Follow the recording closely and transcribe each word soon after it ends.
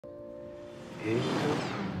et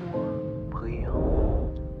de moins brillant.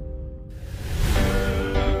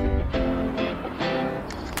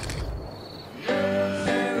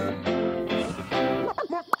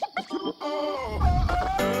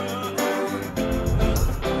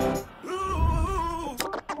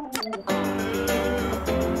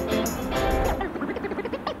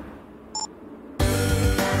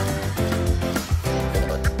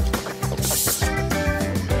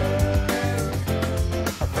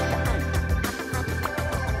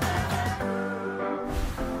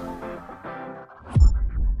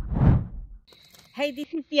 Hey,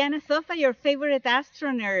 this is Diana Sosa, your favorite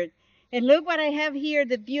Astro-Nerd. And look what I have here,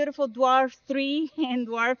 the beautiful Dwarf 3 and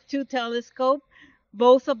Dwarf 2 telescope.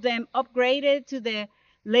 Both of them upgraded to the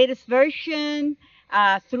latest version,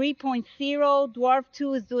 3.0. Dwarf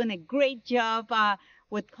 2 is doing a great job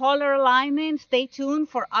with color alignment. Stay tuned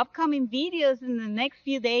for upcoming videos in the next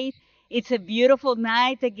few days. It's a beautiful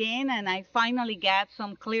night again, and I finally got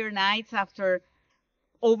some clear nights after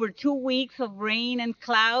over 2 weeks of rain and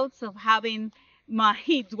clouds of having my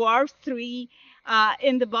Dwarf 3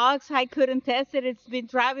 in the box. I couldn't test it. It's been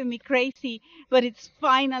driving me crazy, but it's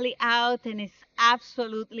finally out and it's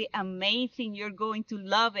absolutely amazing. You're going to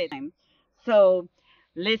love it. So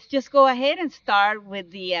let's just go ahead and start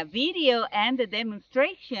with the video and the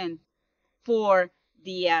demonstration for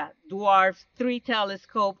the Dwarf 3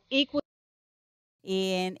 telescope.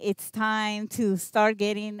 And it's time to start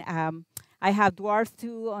getting I have Dwarf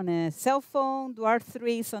 2 on a cell phone, Dwarf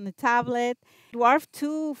 3 is on a tablet. Dwarf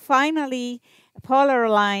 2 finally polar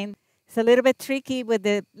aligned. It's a little bit tricky with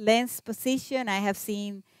the lens position. I have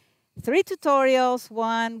seen 3 tutorials,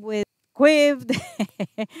 one with Quiv,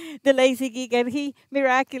 the lazy geek, and he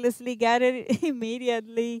miraculously got it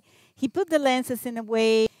immediately. He put the lenses in a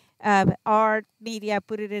way, art media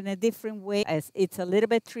put it in a different way, as it's a little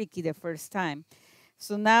bit tricky the first time.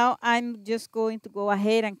 So now I'm just going to go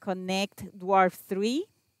ahead and connect Dwarf 3.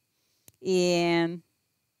 And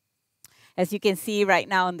as you can see right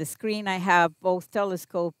now on the screen, I have both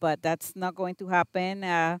telescopes, but that's not going to happen.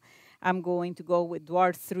 I'm going to go with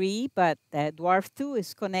Dwarf 3, but Dwarf 2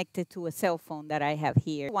 is connected to a cell phone that I have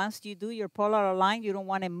here. Once you do your polar align, you don't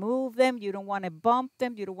want to move them, you don't want to bump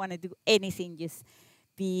them, you don't want to do anything. Just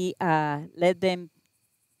let them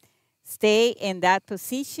stay in that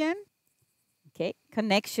position. Okay,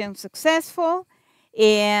 connection successful.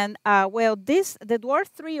 And well, the Dwarf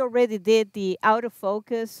 3 already did the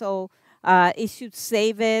autofocus, so it should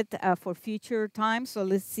save it for future time. So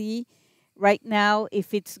let's see right now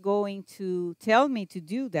if it's going to tell me to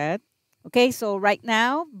do that. Okay, so right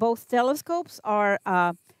now, both telescopes are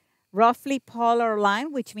roughly polar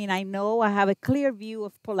aligned, which means I know I have a clear view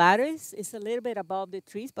of Polaris. It's a little bit above the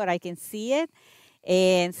trees, but I can see it.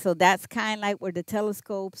 And so that's kind of like where the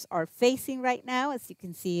telescopes are facing right now, as you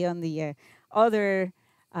can see on the other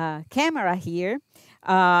camera here.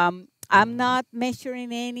 I'm not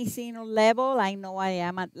measuring any single level. I know I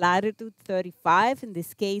am at latitude 35 in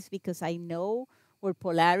this case because I know where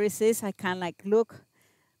Polaris is. I kind of like look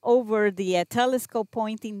over the telescope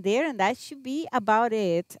pointing there, and that should be about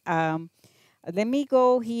it. Let me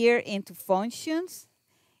go here into functions.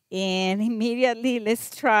 And immediately,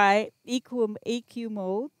 let's try EQ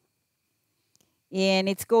mode. And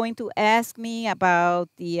it's going to ask me about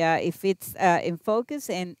the if it's in focus,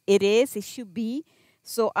 and it is. It should be.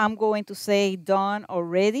 So I'm going to say done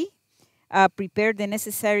already. Prepare the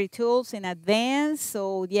necessary tools in advance.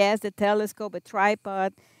 So yes, the telescope, a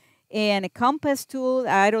tripod, and a compass tool.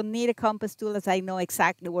 I don't need a compass tool as I know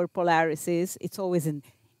exactly where Polaris is. It's always in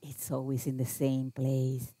the same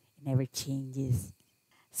place. It never changes.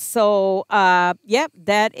 So, yep,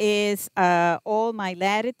 that is all my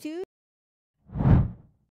latitude.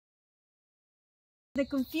 The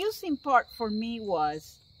confusing part for me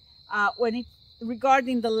was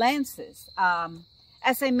regarding the lenses.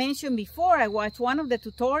 As I mentioned before, I watched one of the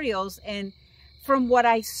tutorials, and from what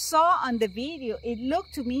I saw on the video, it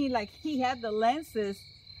looked to me like he had the lenses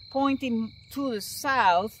pointing to the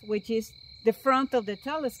south, which is the front of the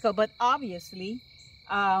telescope, but obviously,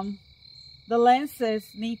 the lenses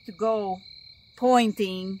need to go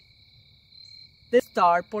pointing the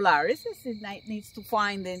star Polaris. It needs to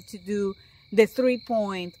find them to do the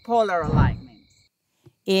 3-point polar alignment.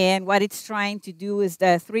 And what it's trying to do is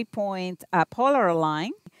the 3-point polar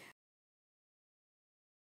align.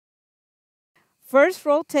 First,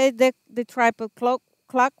 rotate the tripod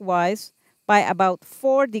clockwise by about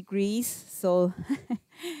 4 degrees. So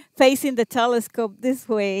facing the telescope this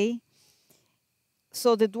way.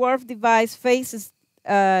 So the Dwarf device faces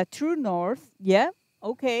true north. Yeah,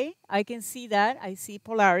 okay, I can see that. I see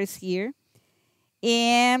Polaris here.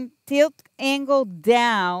 And tilt angle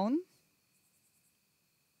down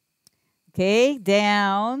Okay,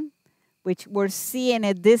 down, which we're seeing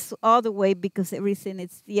it this other way because everything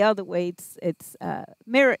is the other way. It's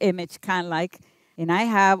mirror image kind of like. And I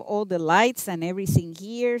have all the lights and everything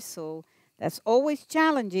here, so that's always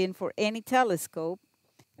challenging for any telescope.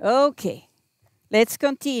 Okay, let's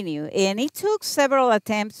continue. And it took several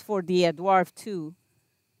attempts for the Dwarf 2.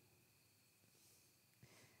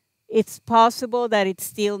 It's possible that it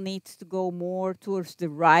still needs to go more towards the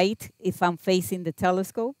right if I'm facing the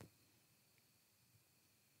telescope.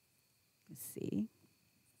 Let's see.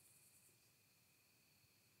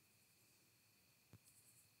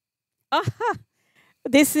 Aha!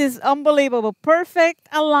 This is unbelievable. Perfect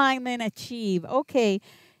alignment achieved. Okay.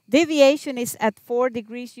 Deviation is at 4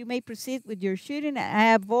 degrees. You may proceed with your shooting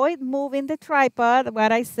and avoid moving the tripod,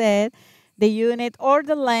 what I said, the unit or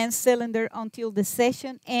the lens cylinder until the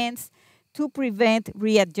session ends to prevent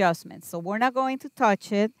readjustment. So we're not going to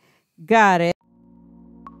touch it. Got it.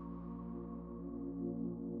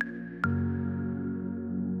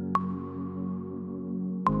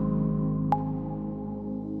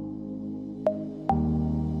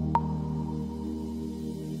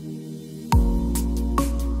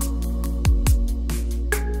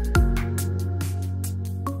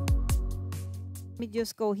 Let me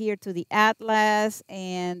just go here to the atlas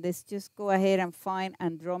and let's just go ahead and find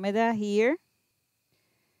Andromeda here.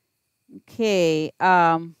 Okay,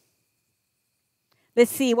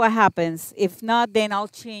 let's see what happens. If not, then I'll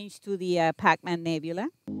change to the Pac-Man Nebula.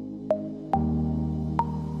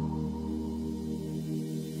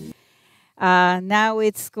 Now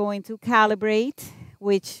it's going to calibrate,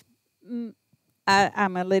 which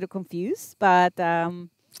I'm a little confused, but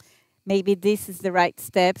maybe this is the right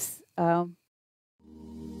steps.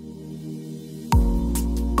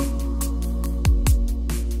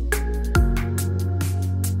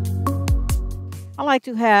 I like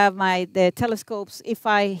to have the telescopes, if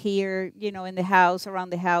I hear, in the house,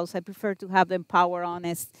 around the house, I prefer to have them power on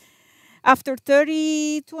as after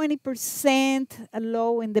 20%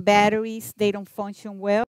 low in the batteries, they don't function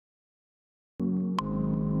well.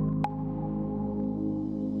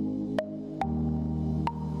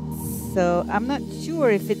 So I'm not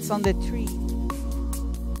sure if it's on the tree.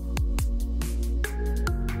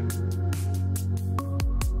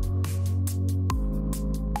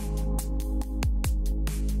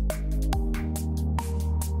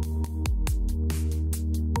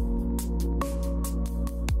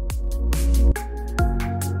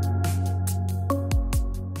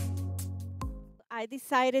 I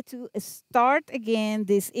decided to start again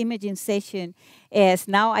this imaging session as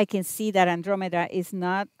now I can see that Andromeda is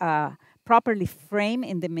not properly framed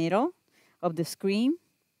in the middle of the screen.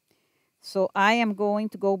 So I am going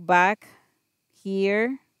to go back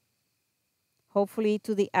here, hopefully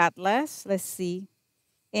to the atlas. Let's see.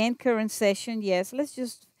 And current session, yes, let's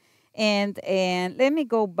just, and let me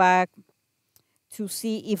go back to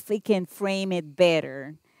see if we can frame it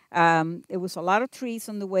better. There was a lot of trees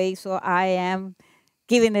on the way, so I am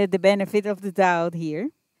giving it the benefit of the doubt here.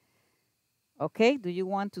 Okay, do you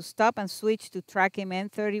want to stop and switch to track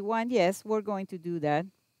MN31? Yes, we're going to do that.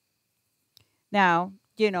 Now,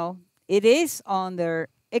 it is under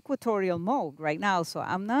equatorial mode right now, so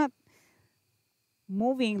I'm not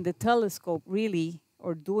moving the telescope really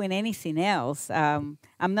or doing anything else. I'm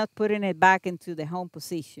not putting it back into the home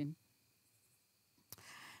position.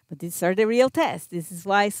 But these are the real tests. This is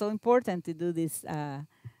why it's so important to do these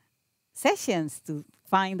sessions to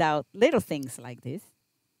find out little things like this.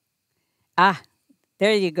 Ah,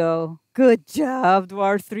 there you go. Good job,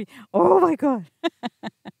 Dwarf 3. Oh my God.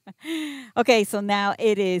 Okay, so now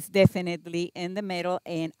it is definitely in the middle,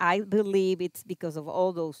 and I believe it's because of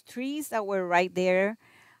all those trees that were right there.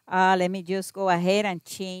 Let me just go ahead and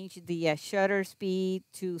change the shutter speed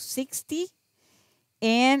to 60.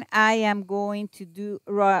 And I am going to do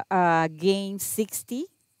gain 60,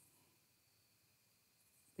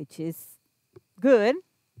 which is good.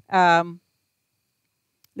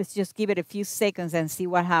 Let's just give it a few seconds and see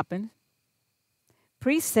what happens.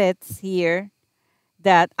 Presets here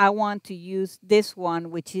that I want to use this one,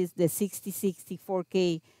 which is the 6060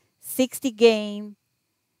 4K, 60 gain,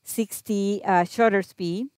 60 shutter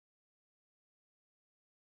speed.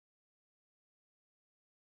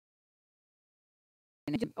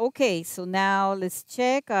 Okay, so now let's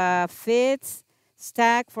check fits,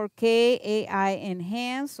 stack 4K, AI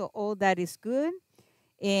enhanced, so all that is good.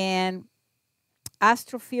 And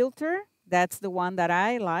Astro filter, that's the one that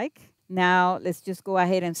I like. Now let's just go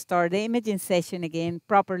ahead and start the imaging session again,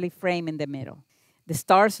 properly framed in the middle. The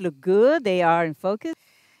stars look good, they are in focus.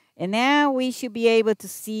 And now we should be able to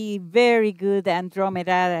see very good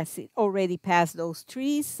Andromeda as it already passed those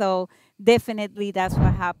trees. So definitely that's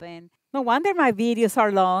what happened. No wonder my videos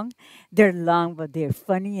are long. They're long, but they're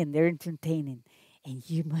funny and they're entertaining. And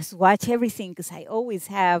you must watch everything because I always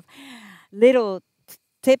have little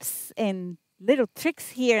tips and little tricks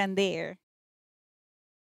here and there.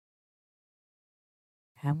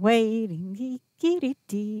 I'm waiting.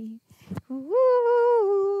 Dee-dee-dee.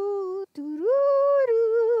 Ooh,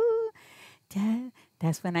 doo-doo-doo.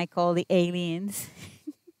 That's when I call the aliens.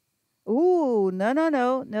 Ooh, no, no,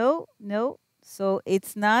 no, no, no. So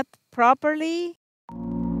it's not properly.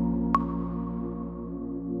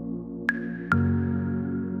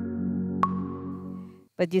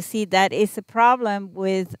 But you see, that is a problem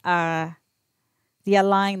with the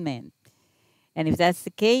alignment. And if that's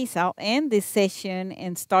the case, I'll end this session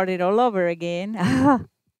and start it all over again.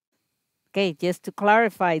 Okay, just to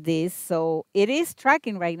clarify this, so it is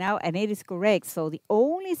tracking right now and it is correct. So the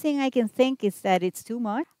only thing I can think is that it's too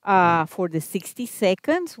much for the 60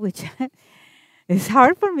 seconds, which is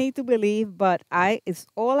hard for me to believe, but it's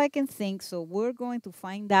all I can think. So we're going to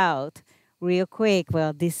find out real quick.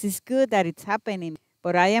 Well, this is good that it's happening,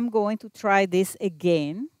 but I am going to try this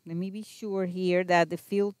again. Let me be sure here that the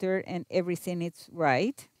filter and everything is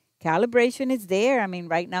right. Calibration is there. I mean,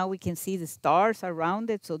 right now we can see the stars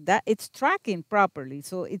around it, so that it's tracking properly.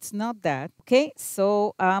 So it's not that. Okay,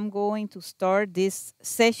 so I'm going to start this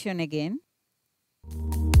session again.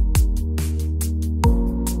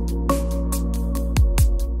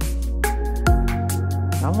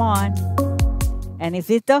 Come on. And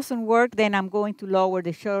if it doesn't work, then I'm going to lower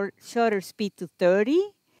the shutter speed to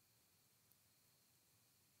 30.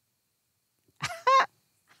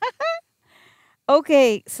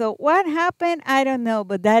 Okay, so what happened? I don't know,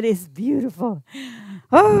 but that is beautiful.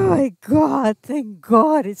 Oh my God, thank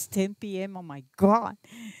God it's 10 p.m. Oh my God.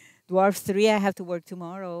 Dwarf 3, I have to work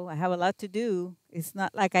tomorrow. I have a lot to do. It's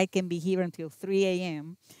not like I can be here until 3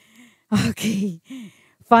 a.m. Okay,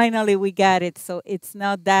 finally we got it. So it's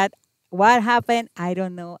not that. What happened? I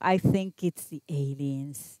don't know. I think it's the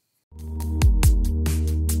aliens.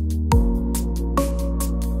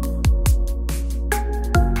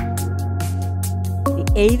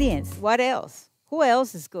 The aliens. What else? Who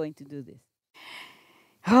else is going to do this?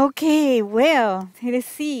 Okay, well, let's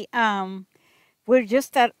see. We're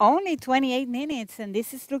just at only 28 minutes, and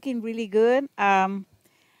this is looking really good. I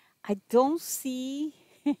don't see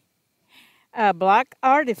black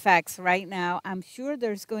artifacts right now. I'm sure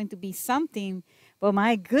there's going to be something, but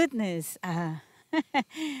my goodness,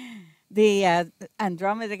 the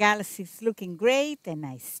Andromeda Galaxy is looking great, and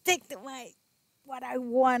I stick to what I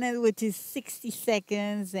wanted, which is 60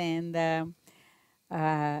 seconds and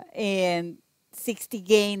 60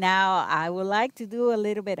 gain. Now I would like to do a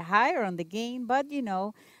little bit higher on the gain, but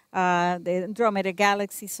the Andromeda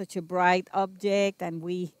Galaxy is such a bright object, and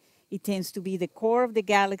it tends to be the core of the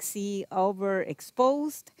galaxy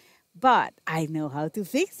overexposed. But I know how to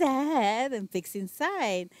fix that and fix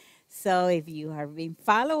inside. So if you have been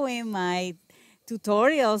following my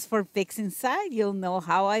tutorials for fix inside, you'll know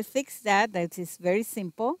how I fix that. That is very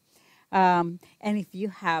simple. And if you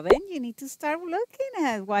haven't, you need to start looking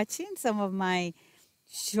at watching some of my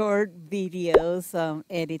short videos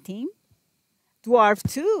editing. Dwarf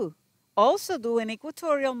 2, also doing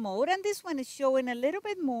equatorial mode, and this one is showing a little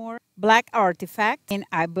bit more black artifact, and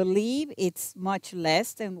I believe it's much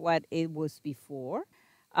less than what it was before.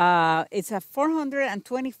 It's a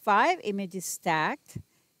 425 images stacked,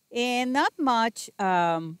 and not much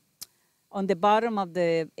on the bottom of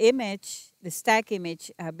the image, the stack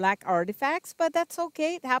image, black artifacts, but that's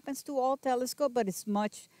okay. It happens to all telescopes, but it's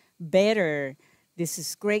much better. This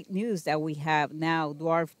is great news that we have now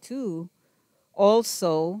Dwarf 2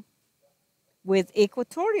 also with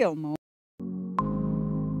equatorial mode.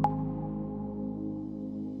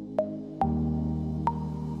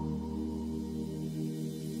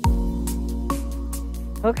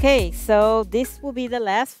 Okay, so this will be the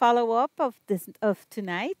last follow-up of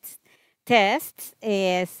tonight's tests,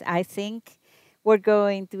 as I think we're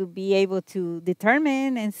going to be able to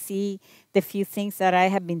determine and see the few things that I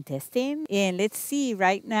have been testing. And let's see,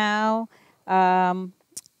 right now,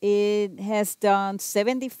 it has done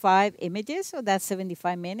 75 images, so that's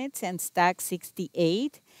 75 minutes, and stacked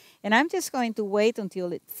 68. And I'm just going to wait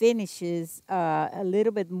until it finishes a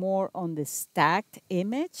little bit more on the stacked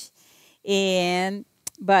image.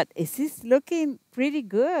 But this is looking pretty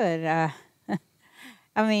good. I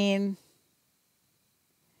mean,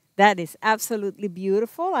 that is absolutely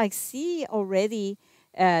beautiful. I see already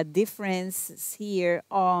differences here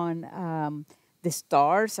on the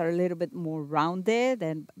stars are a little bit more rounded,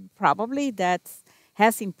 and probably that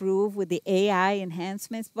has improved with the AI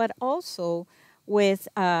enhancements, but also with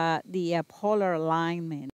the polar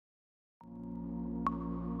alignment.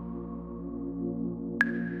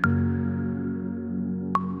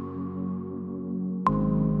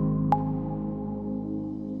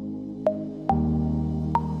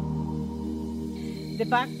 the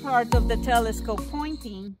back part of the telescope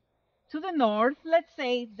pointing to the north, let's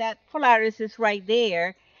say that Polaris is right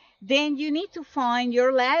there, then you need to find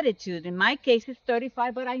your latitude. In my case, it's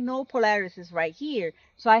 35, but I know Polaris is right here,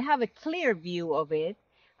 so I have a clear view of it.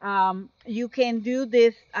 You can do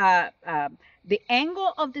this, the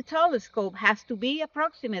angle of the telescope has to be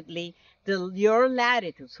approximately your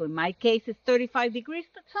latitude. So in my case, it's 35 degrees,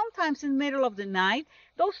 but sometimes in the middle of the night,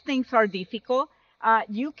 those things are difficult.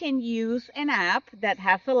 You can use an app that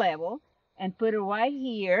has a level and put it right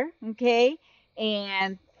here, okay,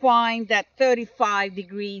 and find that 35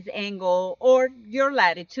 degrees angle or your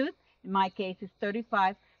latitude. In my case, it's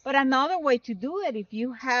 35. But another way to do it, if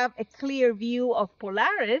you have a clear view of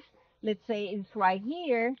Polaris, let's say it's right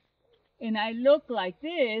here, and I look like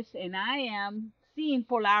this, and I am seeing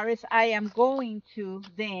Polaris, I am going to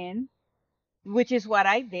then, which is what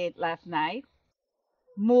I did last night,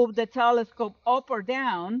 move the telescope up or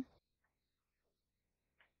down,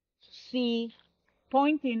 see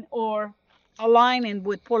pointing or aligning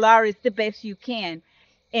with Polaris the best you can.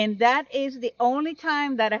 And that is the only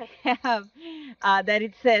time that I have that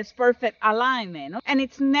it says perfect alignment. And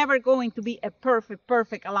it's never going to be a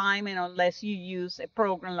perfect alignment unless you use a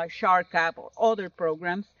program like SharkCap or other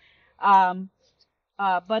programs.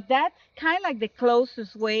 But that's kind of like the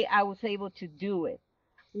closest way I was able to do it.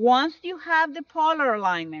 Once you have the polar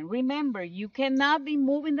alignment, remember, you cannot be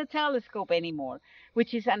moving the telescope anymore,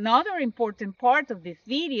 which is another important part of this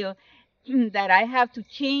video, that I have to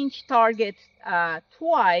change targets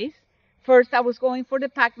twice. First, I was going for the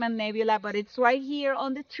Pac-Man Nebula, but it's right here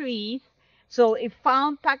on the trees. So it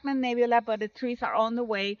found Pac-Man Nebula, but the trees are on the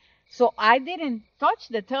way. So I didn't touch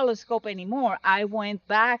the telescope anymore. I went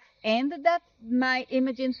back, ended my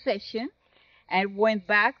imaging session, and went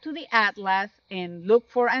back to the atlas and looked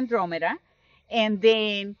for Andromeda, and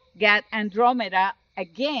then got Andromeda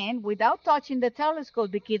again without touching the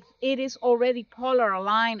telescope because it is already polar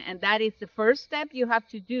aligned, and that is the first step you have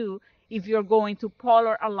to do if you're going to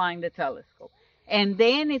polar align the telescope. And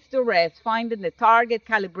then it's the rest, finding the target,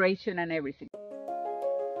 calibration, and everything.